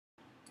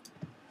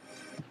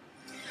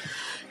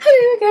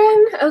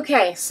again.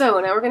 Okay, so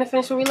now we're going to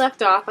finish where we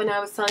left off. And I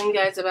was telling you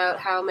guys about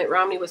how Mitt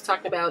Romney was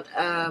talking about,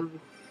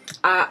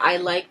 I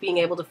like being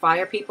able to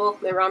fire people.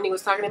 Mitt Romney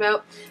was talking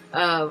about.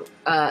 No,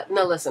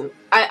 listen,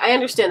 I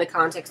understand the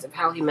context of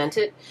how he meant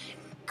it.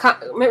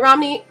 Mitt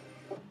Romney,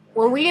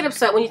 when we get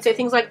upset, when you say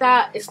things like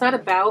that, it's not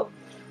about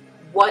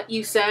what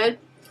you said.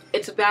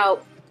 It's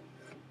about,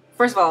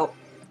 first of all,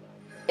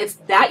 it's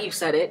that you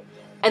said it,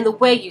 and the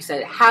way you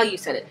said it, how you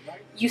said it.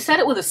 You said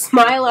it with a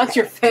smile on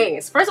your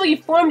face. First of all, you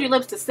formed your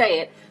lips to say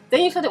it.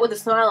 Then you said it with a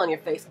smile on your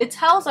face. It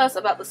tells us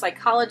about the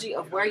psychology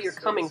of where you're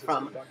coming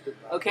from.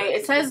 Okay?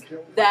 It says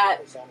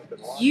that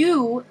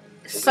you,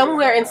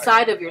 somewhere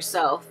inside of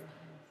yourself,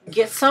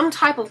 get some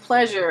type of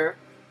pleasure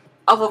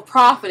of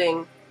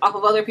profiting off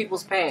of other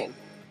people's pain.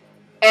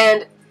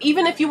 And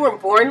even if you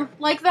weren't born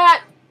like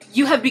that,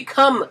 you have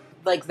become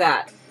like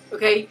that.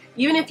 Okay?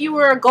 Even if you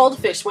were a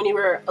goldfish when you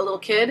were a little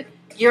kid,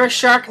 you're a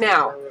shark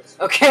now.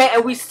 Okay?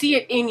 And we see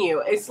it in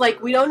you. It's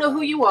like we don't know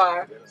who you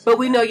are, but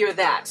we know you're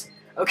that.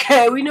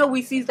 Okay? We know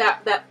we see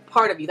that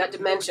part of you, that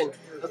dimension.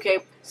 Okay?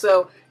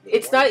 So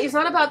it's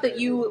not about that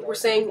you were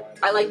saying,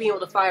 I like being able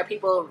to fire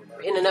people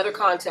in another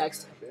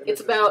context.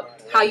 It's about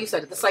how you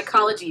said it, the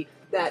psychology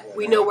that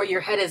we know where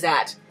your head is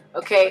at.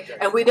 Okay?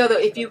 And we know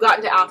that if you got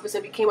into office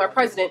and became our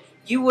president,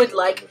 you would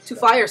like to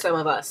fire some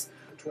of us.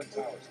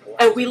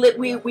 And we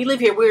live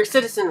here. We're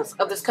citizens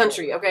of this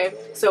country, okay?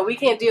 So we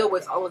can't deal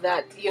with all of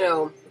that,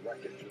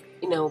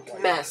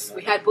 mess.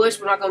 We had Bush.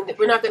 We're not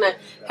gonna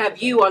have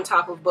you on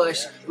top of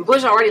Bush. And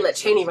Bush already let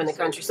Cheney run the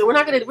country, so we're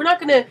not gonna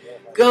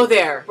go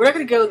there. We're not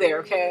gonna go there,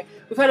 okay?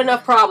 We've had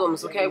enough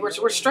problems, okay?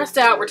 We're stressed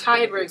out. We're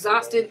tired. We're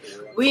exhausted.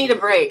 We need a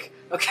break,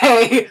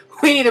 okay?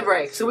 We need a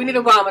break. So we need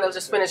Obama to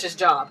just finish his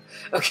job,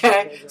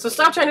 okay? So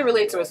stop trying to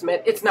relate to us,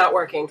 Mitt. It's not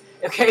working,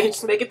 okay?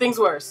 Just making things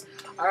worse.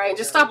 All right,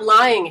 just stop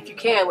lying if you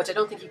can, which I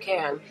don't think you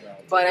can.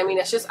 But I mean,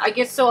 it's just I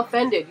get so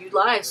offended. You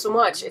lie so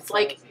much. It's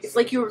like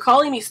you were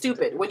calling me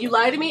stupid. When you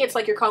lie to me, it's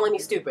like you're calling me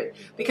stupid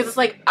because it's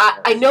like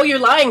I know you're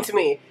lying to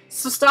me.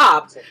 So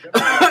stop.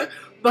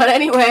 But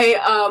anyway,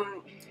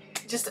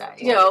 just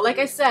like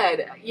I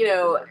said,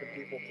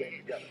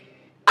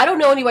 I don't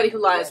know anybody who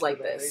lies like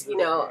this.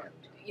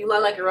 You lie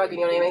like a rug and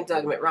your name ain't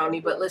Doug, Mitt Romney.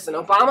 But listen,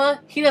 Obama,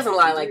 he doesn't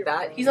lie like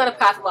that. He's not a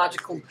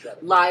pathological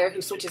liar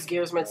who switches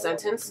gears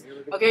mid-sentence.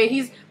 Okay,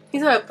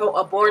 He's not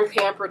a born,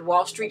 pampered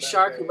Wall Street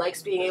shark who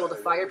likes being able to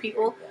fire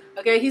people.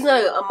 Okay, he's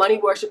not a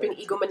money-worshipping,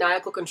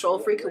 egomaniacal control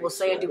freak who will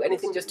say and do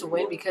anything just to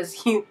win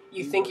because you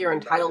think you're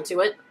entitled to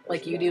it,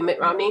 like you do, Mitt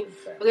Romney.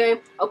 Okay,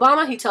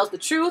 Obama, he tells the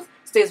truth,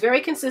 stays very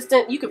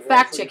consistent. You can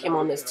fact-check him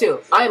on this, too.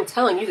 I am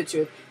telling you the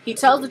truth. He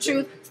tells the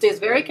truth, stays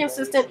very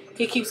consistent.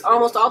 He keeps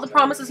almost all the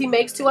promises he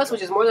makes to us,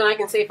 which is more than I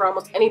can say for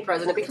almost any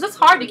president, because it's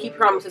hard to keep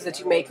promises that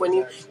you make when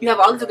you have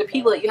all these other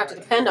people that you have to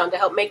depend on to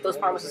help make those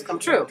promises come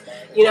true,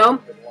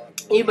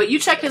 But you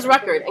check his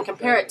record and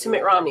compare it to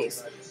Mitt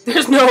Romney's.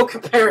 There's no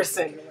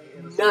comparison.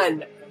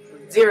 None.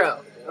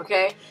 Zero.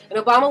 Okay? And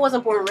Obama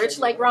wasn't born rich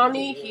like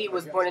Romney. He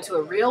was born into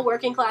a real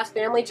working class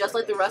family just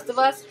like the rest of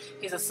us.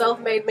 He's a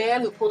self-made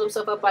man who pulled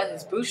himself up by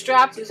his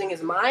bootstraps using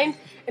his mind.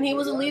 And he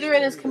was a leader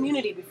in his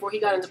community before he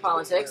got into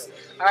politics.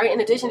 Alright, in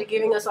addition to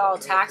giving us all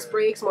tax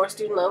breaks, more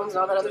student loans,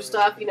 and all that other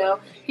stuff,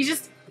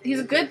 he's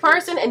a good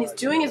person, and he's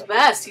doing his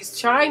best. He's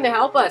trying to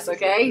help us,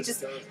 okay?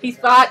 He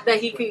thought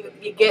that he could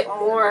get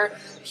more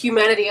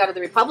humanity out of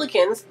the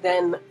Republicans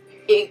than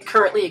it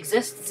currently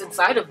exists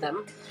inside of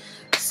them.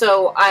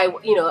 So I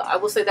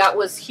will say that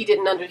was he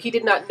did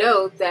not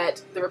know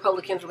that the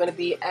Republicans were going to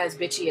be as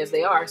bitchy as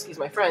they are. Excuse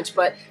my French,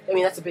 but I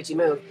mean that's a bitchy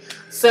move.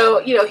 So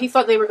he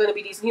thought they were going to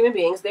be decent human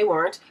beings. They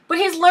weren't. But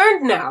he's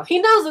learned now. He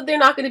knows that they're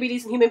not going to be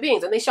decent human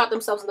beings, and they shot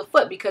themselves in the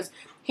foot because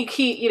he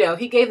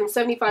gave them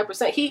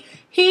 75%.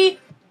 He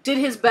did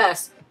his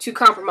best to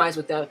compromise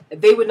with them.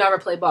 They would never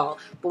play ball.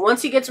 But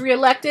once he gets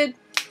reelected,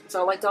 it's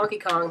all like Donkey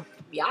Kong.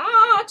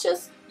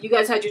 You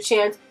guys had your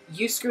chance.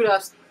 You screwed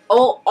us.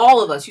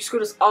 All of us. You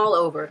screwed us all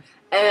over.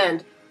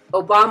 And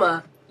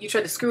Obama, you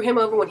tried to screw him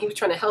over when he was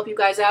trying to help you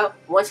guys out.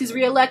 Once he's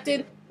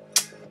reelected,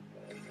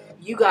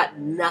 you got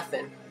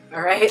nothing.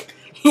 All right?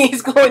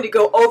 He's going to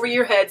go over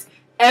your heads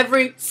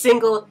every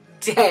single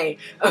day.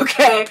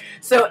 Okay?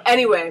 So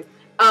anyway,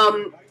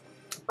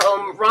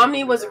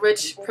 Romney was a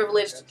rich,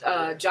 privileged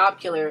job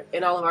killer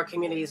in all of our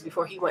communities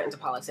before he went into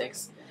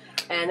politics.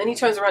 And then he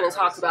turns around and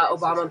talks about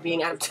Obama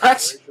being out of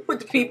touch with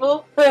the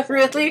people.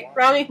 Really,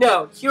 Romney?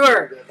 No,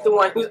 you're the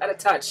one who's out of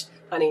touch,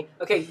 honey.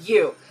 Okay,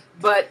 you.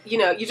 But,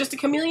 you're just a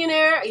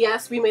chameleonaire.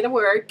 Yes, we made a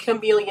word,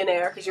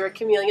 chameleonaire, because you're a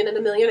chameleon and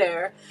a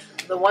millionaire.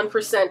 The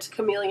 1%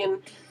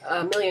 chameleon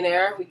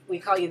millionaire, we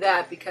call you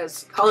that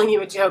because calling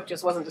you a joke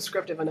just wasn't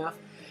descriptive enough.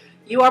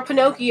 You are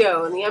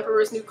Pinocchio in the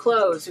Emperor's New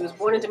Clothes, who was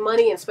born into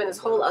money and spent his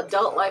whole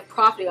adult life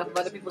profiting off of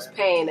other people's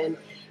pain. And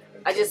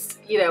I just,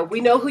 we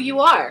know who you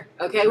are,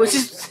 okay? Which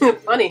is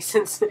funny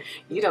since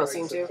you don't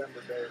seem to.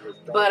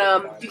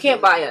 But you can't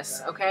buy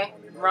us, okay?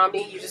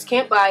 Romney, you just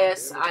can't buy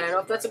us. I don't know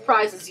if that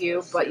surprises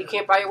you, but you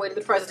can't buy your way to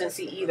the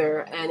presidency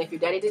either. And if your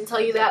daddy didn't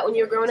tell you that when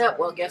you were growing up,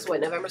 well, guess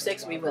what? November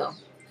 6th, we will.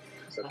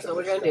 That's what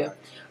we're going to do.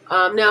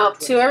 Now,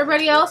 to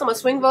everybody else, I'm a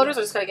swing voters.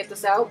 I just gotta get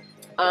this out.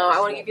 I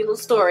want to give you a little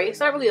story. It's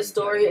not really a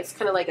story. It's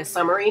kind of like a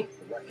summary.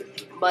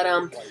 But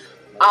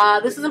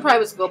this is in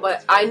private school,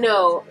 but I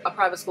know a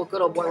private school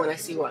good old boy when I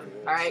see one.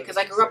 All right, because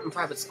I grew up in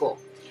private school.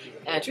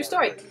 And true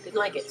story, didn't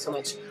like it so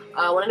much.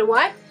 Want to know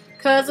why?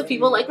 Because of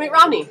people like Mitt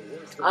Romney.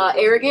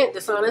 Arrogant,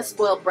 dishonest,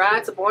 spoiled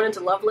brats born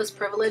into loveless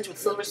privilege with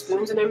silver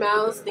spoons in their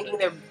mouths, thinking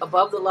they're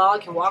above the law,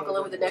 can walk all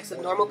over the necks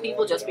of normal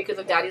people just because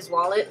of daddy's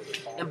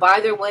wallet, and buy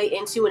their way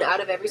into and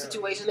out of every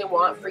situation they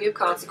want, free of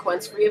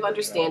consequence, free of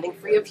understanding,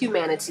 free of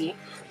humanity,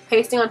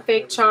 pasting on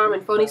fake charm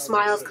and phony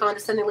smiles,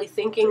 condescendingly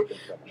thinking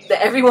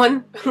that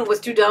everyone was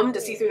too dumb to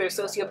see through their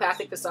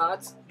sociopathic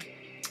facades.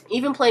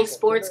 Even playing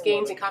sports,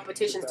 games, and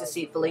competitions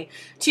deceitfully,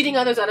 cheating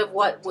others out of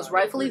what was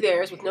rightfully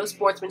theirs with no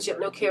sportsmanship,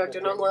 no character,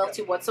 no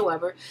loyalty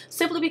whatsoever,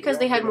 simply because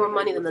they had more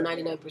money than the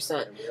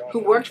 99%, who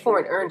worked for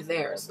and earned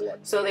theirs.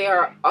 So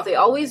they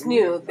always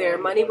knew their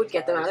money would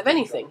get them out of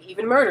anything,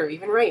 even murder,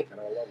 even rape,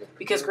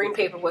 because green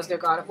paper was their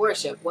god of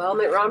worship. Well,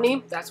 Mitt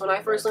Romney, that's when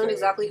I first learned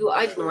exactly who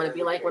I didn't want to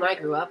be like when I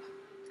grew up.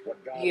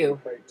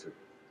 You.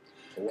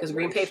 Because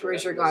green paper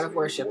is your god of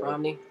worship,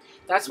 Romney.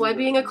 That's why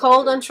being a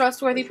cold,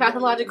 untrustworthy,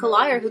 pathological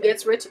liar who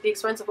gets rich at the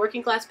expense of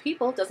working class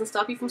people doesn't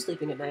stop you from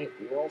sleeping at night.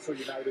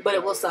 But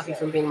it will stop you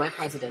from being my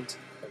president.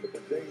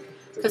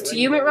 Because to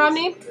you, Mitt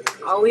Romney,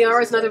 all we are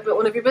is another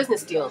one of your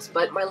business deals.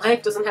 But my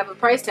life doesn't have a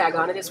price tag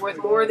on it. It's worth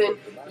more than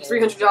a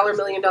 $300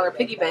 million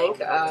piggy bank.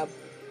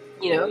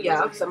 You know,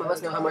 yeah, some of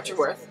us know how much you're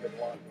worth.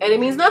 And it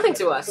means nothing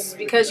to us,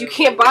 because you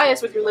can't buy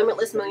us with your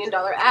limitless $1 million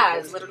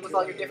ads, littered with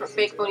all your different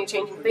fake, phony,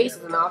 changing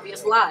faces and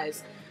obvious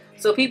lies.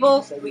 So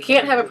people, we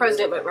can't have a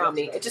President Mitt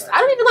Romney. I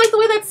don't even like the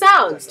way that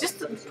sounds. Just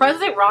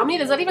President Romney,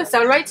 does that even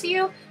sound right to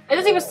you? It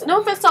doesn't even,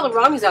 no offense to all the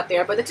Romneys out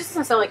there, but it just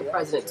doesn't sound like a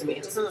president to me.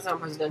 It just doesn't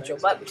sound presidential.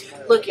 But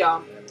look,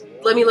 y'all,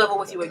 let me level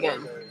with you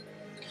again.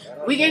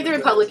 We gave the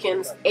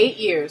Republicans 8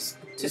 years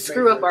to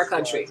screw up our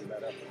country.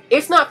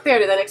 It's not fair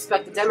to then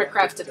expect the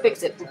Democrats to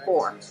fix it in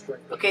 4.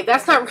 Okay,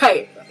 that's not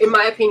right, in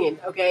my opinion.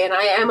 Okay, and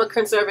I am a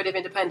conservative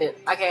independent.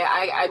 Okay,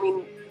 I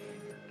mean,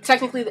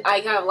 technically, I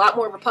have a lot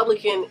more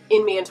Republican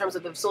in me in terms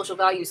of the social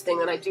values thing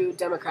than I do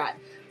Democrat.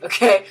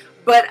 Okay,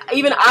 but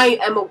even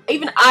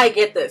I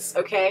get this.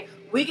 Okay,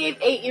 we gave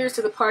 8 years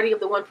to the party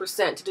of the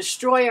 1% to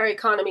destroy our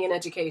economy and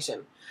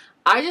education.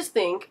 I just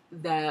think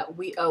that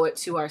we owe it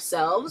to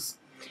ourselves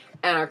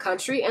and our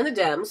country and the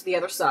Dems, the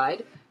other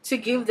side, to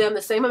give them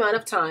the same amount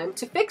of time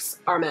to fix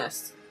our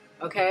mess.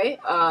 Okay,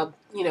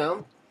 you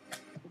know.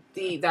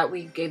 That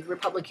we gave the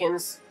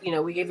Republicans,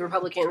 we gave the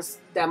Republicans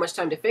that much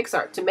time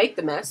to make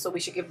the mess, so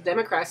we should give the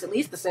Democrats at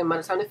least the same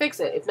amount of time to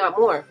fix it, if not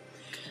more.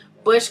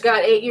 Bush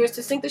got 8 years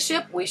to sink the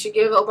ship. We should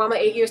give Obama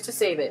 8 years to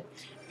save it.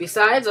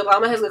 Besides,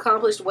 Obama has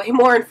accomplished way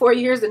more in 4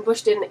 years than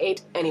Bush did in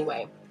 8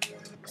 anyway.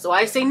 So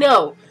I say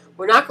no.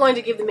 We're not going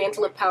to give the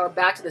mantle of power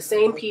back to the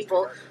same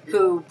people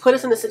who put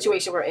us in the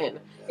situation we're in.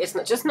 It's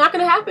just not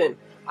going to happen.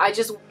 I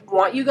just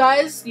want you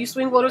guys, you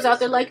swing voters out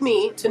there like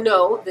me, to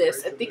know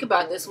this and think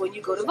about this when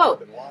you go to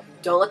vote.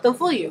 Don't let them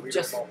fool you.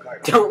 Just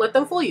don't let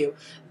them fool you.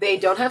 They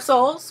don't have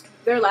souls.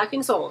 They're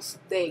lacking souls.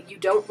 You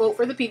don't vote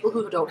for the people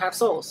who don't have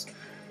souls.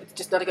 It's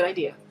just not a good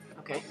idea.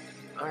 Okay?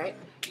 All right?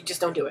 You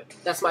just don't do it.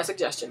 That's my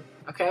suggestion.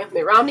 Okay?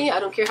 Mitt Romney, I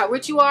don't care how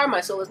rich you are.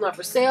 My soul is not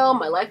for sale.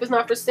 My life is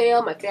not for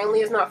sale. My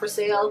family is not for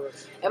sale.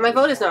 And my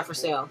vote is not for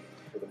sale.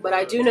 But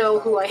I do know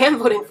who I am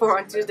voting for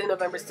on Tuesday,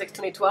 November 6,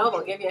 2012.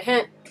 I'll give you a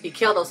hint. He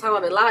killed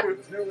Osama bin Laden.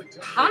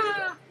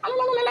 Ha!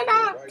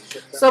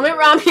 So Mitt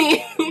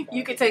Romney,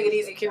 you can take it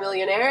easy,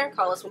 chameleonaire.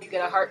 Call us when you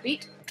get a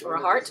heartbeat, or a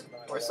heart,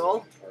 or a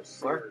soul,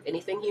 or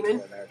anything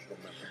human.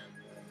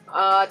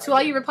 To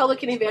all you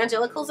Republican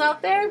evangelicals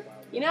out there,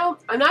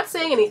 I'm not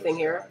saying anything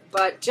here,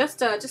 but just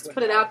to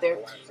put it out there,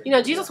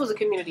 Jesus was a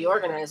community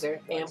organizer,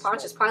 and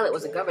Pontius Pilate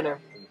was a governor.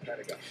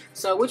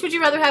 So which would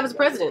you rather have as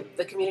president,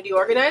 the community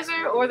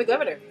organizer or the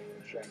governor?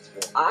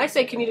 I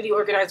say community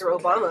organizer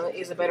Obama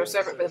is a better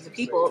servant for the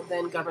people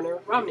than Governor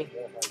Romney.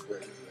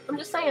 I'm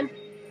just saying.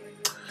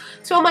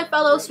 To all my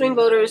fellow swing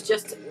voters,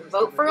 just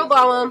vote for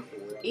Obama,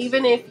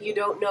 even if you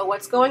don't know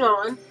what's going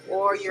on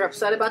or you're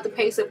upset about the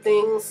pace of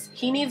things.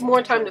 He needs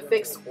more time to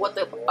fix what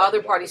the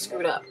other party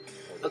screwed up.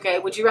 Okay,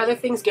 would you rather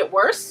things get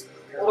worse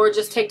or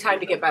just take time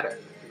to get better?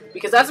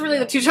 Because that's really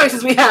the two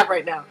choices we have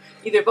right now.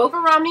 Either vote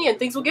for Romney and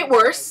things will get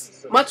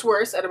worse, much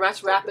worse, at a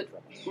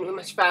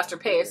much faster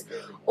pace,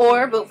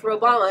 or vote for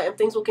Obama and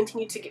things will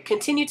continue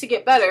to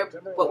get better,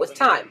 but with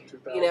time.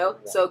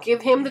 So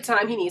give him the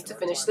time he needs to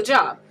finish the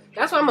job.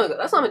 That's what I'm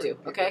gonna do.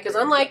 Okay? Because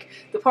unlike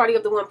the party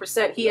of the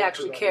 1%, he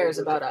actually cares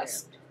about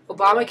us.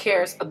 Obama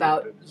cares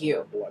about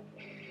you.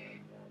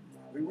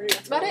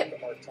 That's about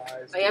it.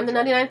 I am the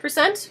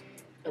 99%,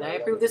 and I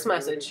approve this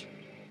message.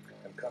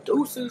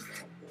 Deuces.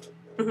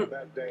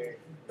 That day,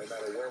 no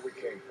matter where we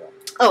came from.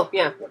 Oh,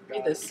 yeah.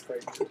 Read this.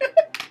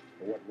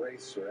 What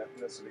race or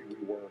ethnicity we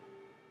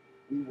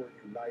were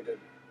united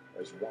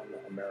as one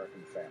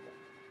American family.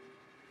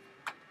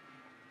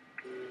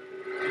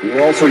 We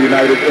were also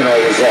united in our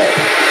resolve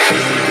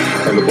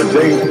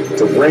and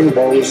to bring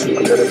those who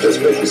committed this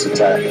vicious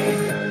attack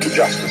to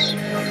justice.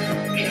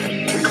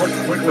 We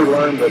quickly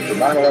learned that the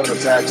 9/11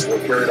 attacks were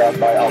carried out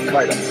by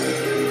Al-Qaeda,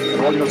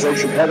 an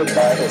organization headed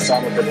by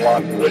Osama bin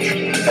Laden, which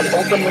had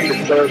openly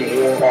declared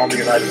war on the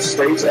United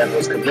States and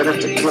was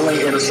committed to killing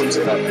innocents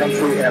in our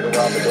country and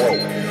around the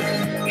globe.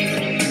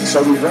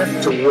 So we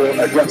went to war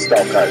against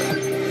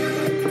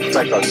Al-Qaeda to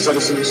protect our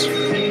citizens,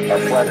 our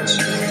friends,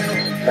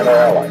 and our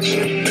allies.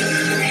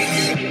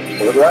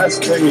 Over the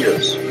last 10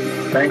 years,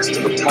 thanks to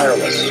the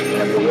tireless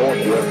and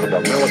heroic work of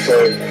our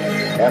military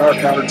and our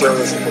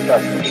counterterrorism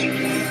professionals,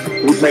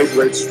 we've made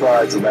great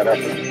strides in that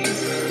effort.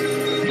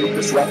 We've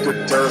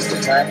disrupted terrorist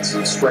attacks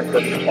and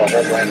strengthened our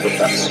homeland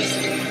defense.